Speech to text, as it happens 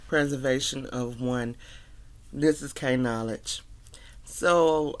Preservation of One. This is K Knowledge.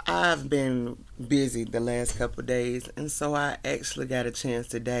 So I've been busy the last couple of days, and so I actually got a chance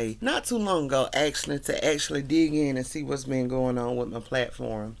today, not too long ago, to dig in and see what's been going on with my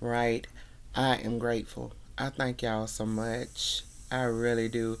platform. Right, I am grateful. I thank y'all so much. I really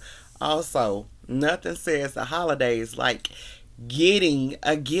do. Also, nothing says the holidays like getting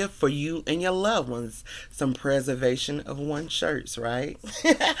a gift for you and your loved ones. Some Preservation of One shirts, right?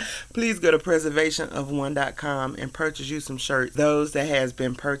 Please go to preservationof1.com and purchase you some shirts. Those that has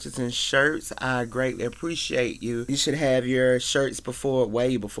been purchasing shirts, I greatly appreciate you. You should have your shirts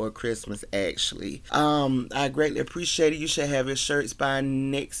way before Christmas actually. I greatly appreciate it. You should have your shirts by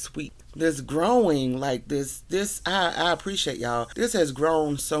next week. This growing like this I appreciate y'all. This has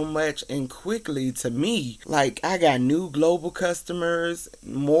grown so much and quickly to me. Like I got new global customers,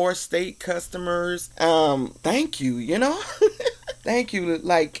 more state customers. Thank you. Thank you.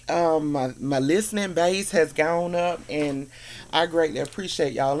 Like my listening base has gone up and I greatly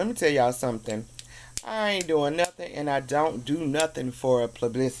appreciate y'all. Let me tell y'all something. I ain't doing nothing and I don't do nothing for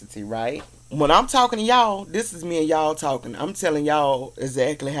publicity, right? When I'm talking to y'all, this is me and y'all talking. I'm telling y'all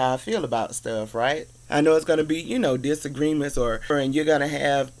exactly how I feel about stuff, right? I know it's gonna be, disagreements and you're gonna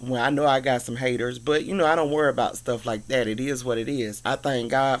have. Well, I know I got some haters, but I don't worry about stuff like that. It is what it is. I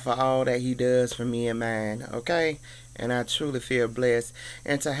thank God for all that He does for me and mine. Okay. And I truly feel blessed.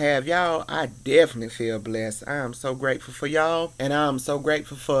 And to have y'all, I definitely feel blessed. I am so grateful for y'all. And I'm so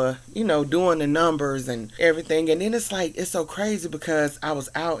grateful for, doing the numbers and everything. And then it's so crazy because I was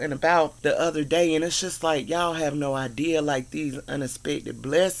out and about the other day and it's just like y'all have no idea like these unexpected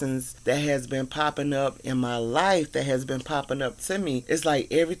blessings that has been popping up in my life, that has been popping up to me. It's like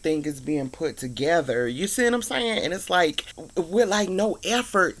everything is being put together. You see what I'm saying? And it's like with like no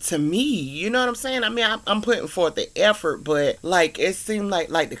effort to me. You know what I'm saying? I mean, I'm putting forth the effort, but like it seemed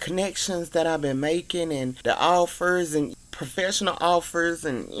like the connections that I've been making and the offers and professional offers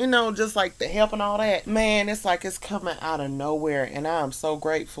and just like the help and all that, man, it's like it's coming out of nowhere and I'm so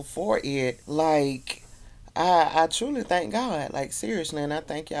grateful for it. Like I truly thank God, like seriously, and I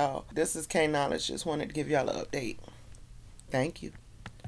thank y'all. This is K Knowledge. Just wanted to give y'all an update. Thank you.